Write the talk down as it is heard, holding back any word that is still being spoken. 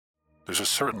There's a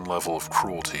certain level of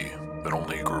cruelty that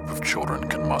only a group of children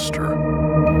can muster.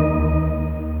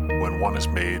 When one is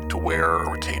made to wear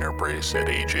a retainer brace at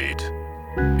age 8,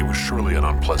 it was surely an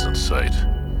unpleasant sight,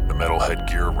 the metal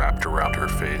headgear wrapped around her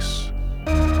face.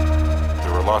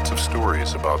 There were lots of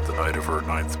stories about the night of her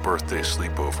 9th birthday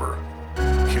sleepover.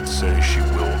 Kids say she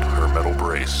willed her metal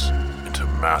brace into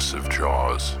massive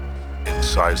jaws,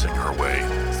 incising her way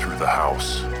through the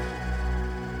house.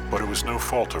 But it was no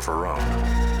fault of her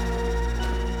own.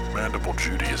 Mandible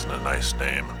Judy isn't a nice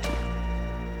name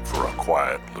for a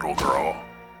quiet little girl.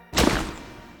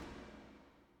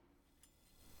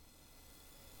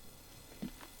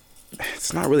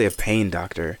 It's not really a pain,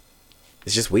 Doctor.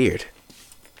 It's just weird.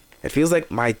 It feels like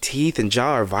my teeth and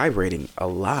jaw are vibrating a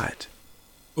lot.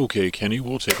 Okay, Kenny,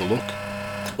 we'll take a look.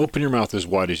 Open your mouth as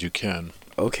wide as you can.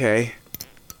 Okay.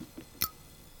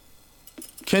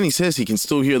 Kenny says he can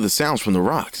still hear the sounds from the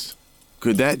rocks.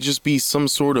 Could that just be some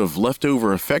sort of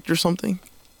leftover effect or something?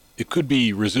 It could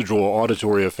be residual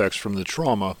auditory effects from the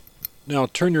trauma. Now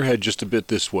turn your head just a bit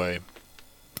this way.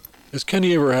 Has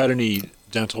Kenny ever had any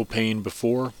dental pain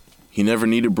before? He never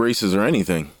needed braces or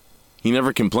anything. He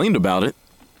never complained about it.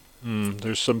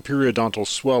 There's some periodontal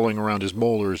swelling around his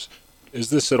molars. Is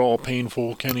this at all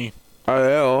painful, Kenny?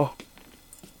 Okay.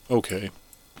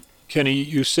 Kenny,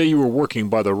 you say you were working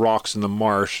by the rocks in the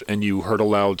marsh and you heard a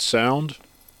loud sound?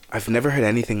 I've never heard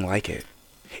anything like it.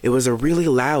 It was a really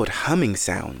loud humming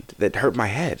sound that hurt my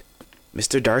head.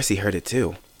 Mr. Darcy heard it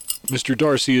too. Mr.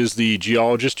 Darcy is the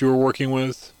geologist you were working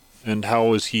with? And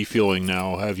how is he feeling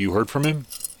now? Have you heard from him?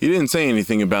 He didn't say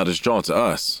anything about his jaw to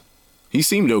us. He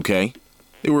seemed okay.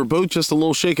 They were both just a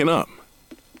little shaken up.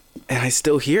 And I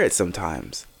still hear it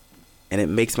sometimes. And it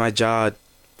makes my jaw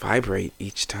vibrate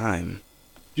each time.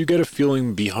 You get a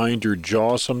feeling behind your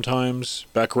jaw sometimes?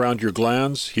 Back around your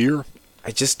glands? Here? I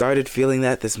just started feeling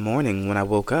that this morning when I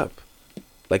woke up.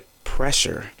 Like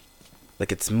pressure.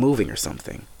 Like it's moving or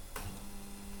something.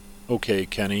 Okay,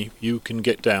 Kenny, you can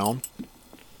get down.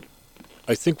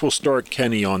 I think we'll start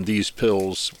Kenny on these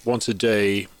pills once a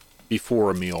day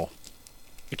before a meal.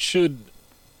 It should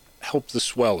help the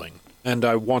swelling, and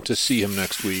I want to see him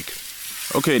next week.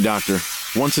 Okay, doctor.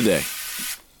 Once a day.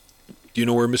 Do you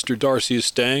know where Mr. Darcy is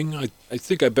staying? I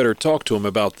think I better talk to him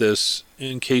about this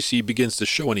in case he begins to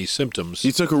show any symptoms.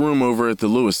 He took a room over at the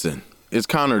Lewiston. It's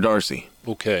Connor Darcy.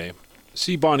 Okay.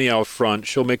 See Bonnie out front.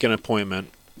 She'll make an appointment.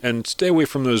 And stay away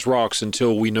from those rocks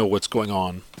until we know what's going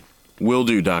on. Will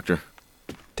do, doctor.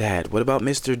 Dad, what about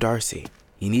Mr. Darcy?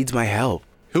 He needs my help.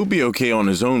 He'll be okay on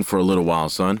his own for a little while,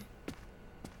 son.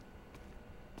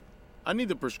 I need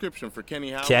the prescription for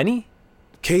Kenny Howard. Kenny?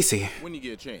 Casey. When you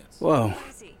get a chance. Whoa.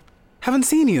 Haven't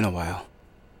seen you in a while.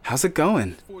 How's it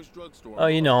going? Oh,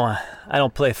 you know, I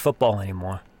don't play football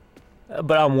anymore.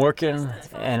 But I'm working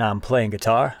and I'm playing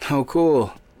guitar. Oh,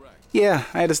 cool. Yeah,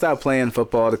 I had to stop playing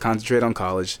football to concentrate on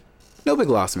college. No big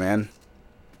loss, man.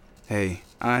 Hey,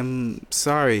 I'm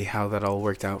sorry how that all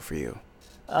worked out for you.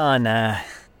 Oh, nah.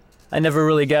 I never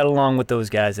really got along with those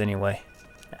guys anyway.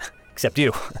 Except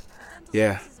you.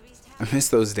 Yeah, I miss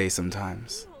those days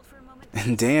sometimes.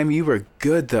 And damn, you were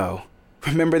good, though.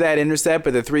 Remember that intercept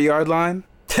at the 3-yard line?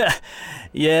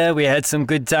 Yeah, we had some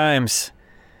good times.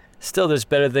 Still, there's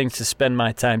better things to spend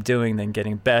my time doing than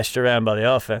getting bashed around by the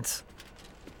offense.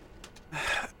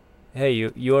 Hey,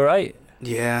 you alright?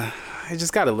 Yeah, I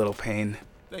just got a little pain.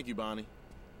 Thank you, Bonnie.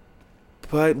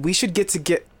 But we should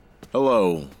get...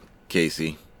 Hello,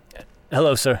 Casey.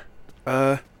 Hello, sir.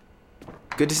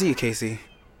 Good to see you, Casey.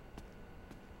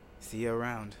 See you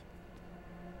around.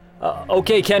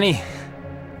 Okay, Kenny.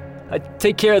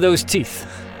 Take care of those teeth.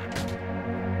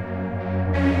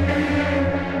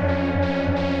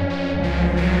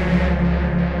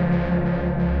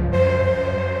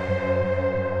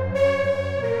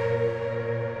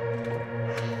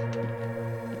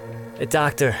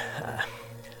 Doctor,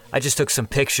 I just took some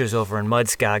pictures over in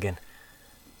Mudskoggin,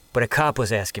 but a cop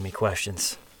was asking me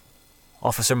questions.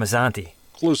 Officer Mazzanti.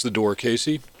 Close the door,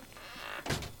 Casey.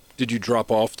 Did you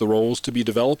drop off the rolls to be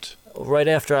developed? Right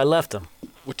after I left him.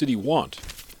 What did he want?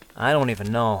 I don't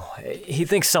even know. He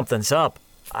thinks something's up.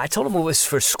 I told him it was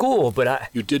for school, but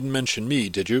You didn't mention me,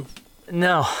 did you?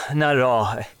 No, not at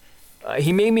all.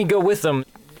 He made me go with him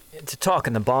to talk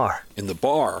in the bar. In the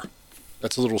bar?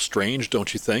 That's a little strange,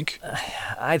 don't you think?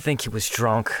 I think he was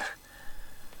drunk.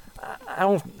 I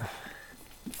don't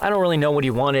really know what he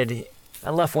wanted.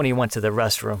 I left when he went to the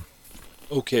restroom.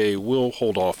 Okay, we'll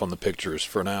hold off on the pictures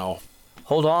for now.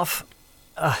 Hold off?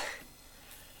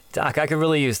 Doc, I could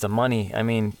really use the money. I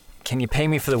mean, can you pay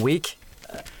me for the week?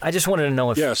 I just wanted to know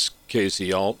if... Yes,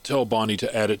 Casey, I'll tell Bonnie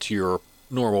to add it to your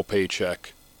normal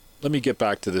paycheck. Let me get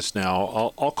back to this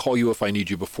now. I'll call you if I need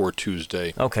you before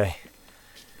Tuesday. Okay.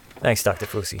 Thanks, Dr.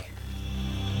 Fusi.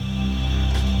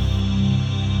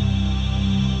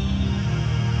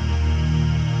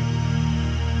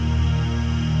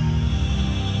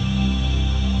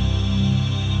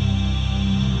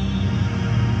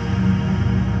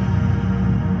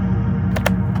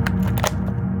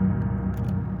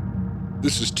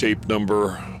 This is tape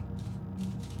number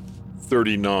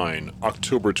 39,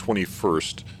 October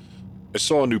 21st. I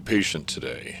saw a new patient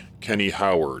today, Kenny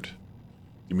Howard.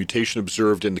 The mutation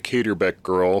observed in the Caterbeck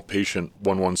girl, patient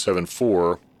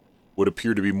 1174, would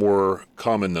appear to be more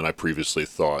common than I previously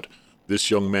thought.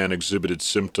 This young man exhibited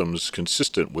symptoms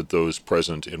consistent with those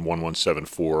present in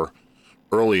 1174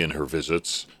 early in her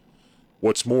visits.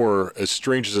 What's more, as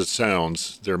strange as it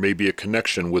sounds, there may be a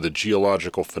connection with a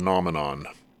geological phenomenon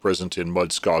present in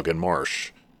Mudscoggin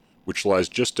Marsh, which lies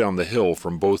just down the hill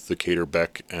from both the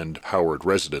Caterbeck and Howard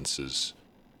residences.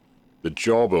 The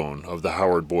jawbone of the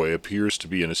Howard boy appears to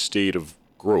be in a state of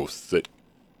growth that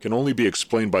can only be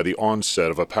explained by the onset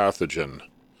of a pathogen,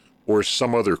 or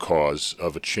some other cause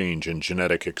of a change in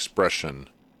genetic expression,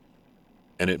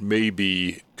 and it may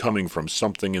be coming from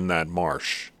something in that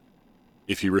marsh.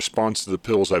 If he responds to the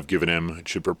pills I've given him, it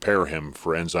should prepare him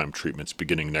for enzyme treatments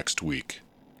beginning next week.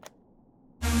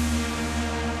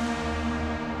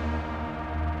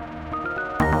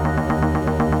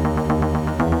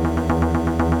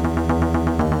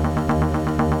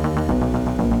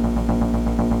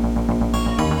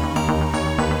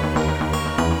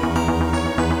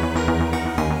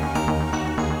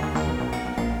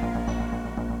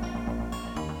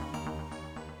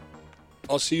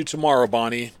 I'll see you tomorrow,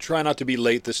 Bonnie. Try not to be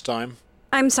late this time.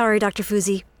 I'm sorry, Dr.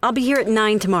 Fusi. I'll be here at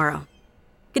 9 tomorrow.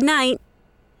 Good night.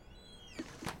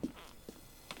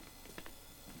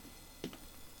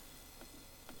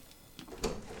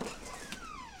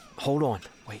 Hold on.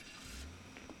 Wait.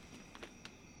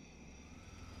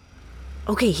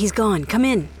 Okay, he's gone. Come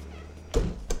in.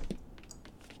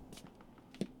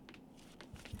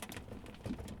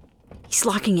 He's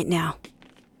locking it now.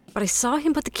 But I saw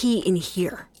him put the key in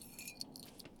here.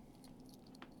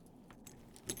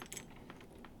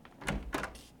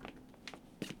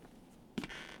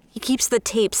 He keeps the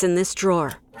tapes in this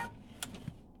drawer.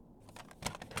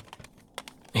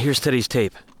 Here's Teddy's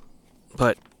tape.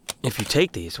 But if you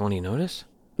take these, won't he notice?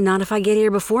 Not if I get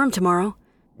here before him tomorrow.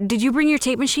 Did you bring your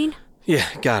tape machine? Yeah,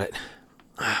 got it.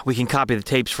 We can copy the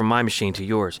tapes from my machine to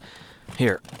yours.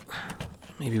 Here,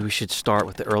 maybe we should start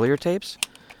with the earlier tapes.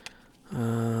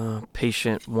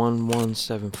 Patient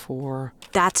 1174.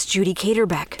 That's Judy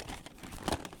Caterbeck.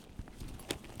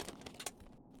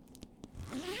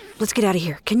 Let's get out of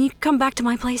here. Can you come back to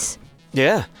my place?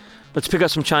 Yeah, let's pick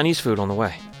up some Chinese food on the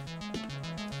way.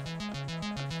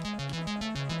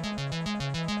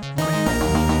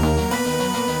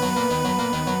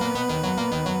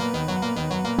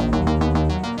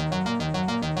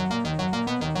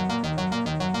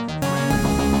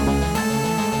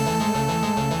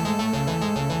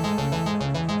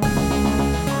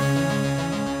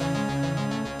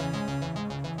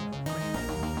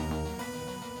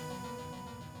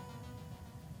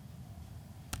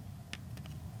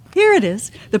 Here it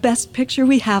is, the best picture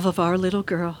we have of our little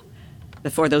girl.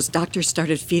 Before those doctors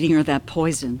started feeding her that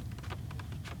poison.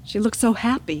 She looked so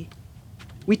happy.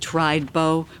 We tried,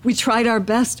 Bo. We tried our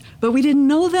best, but we didn't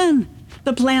know then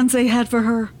the plans they had for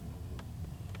her.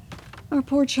 Our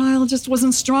poor child just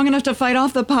wasn't strong enough to fight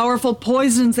off the powerful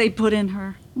poisons they put in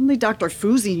her. Only Dr.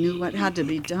 Fusi knew what had to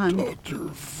be done. Dr.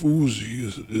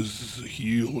 Fusi is the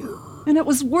healer. And it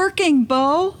was working,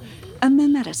 Bo. And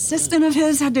then that assistant of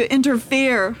his had to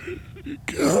interfere.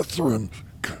 Catherine.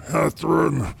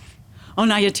 Oh,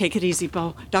 now you take it easy,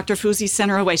 Bo. Dr. Fusi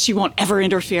sent her away. She won't ever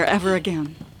interfere ever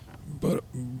again. But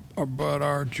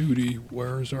our Judy,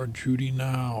 where's our Judy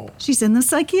now? She's in the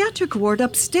psychiatric ward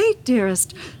upstate,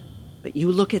 dearest. But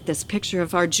you look at this picture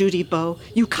of our Judy, Bo.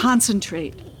 You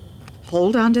concentrate.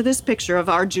 Hold on to this picture of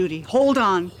our Judy. Hold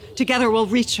on. Together we'll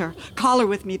reach her. Call her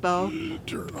with me, Bo.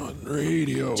 Turn on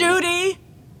radio. Judy!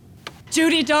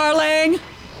 Judy, darling!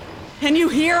 Can you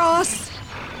hear us?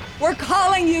 We're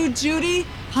calling you, Judy.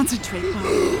 Concentrate,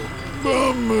 Bo.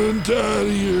 Mom and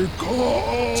Daddy are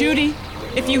calling. Judy,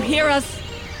 if you hear us,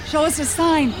 show us a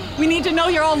sign. We need to know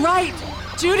you're all right.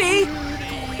 Judy,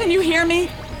 can you hear me?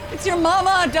 It's your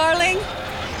mama, darling.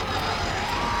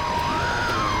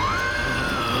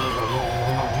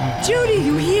 Judy,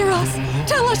 you hear us?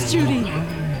 Tell us, Judy.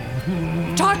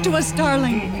 Talk to us,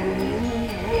 darling.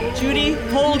 Judy,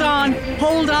 hold on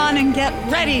and get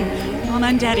ready. Mama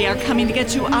and Daddy are coming to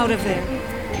get you out of there.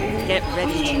 Get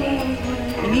ready,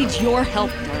 Judy. We need your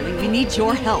help, darling. We need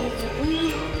your help.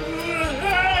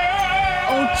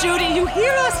 Oh, Judy, you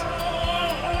hear us?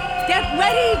 Get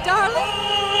ready, darling.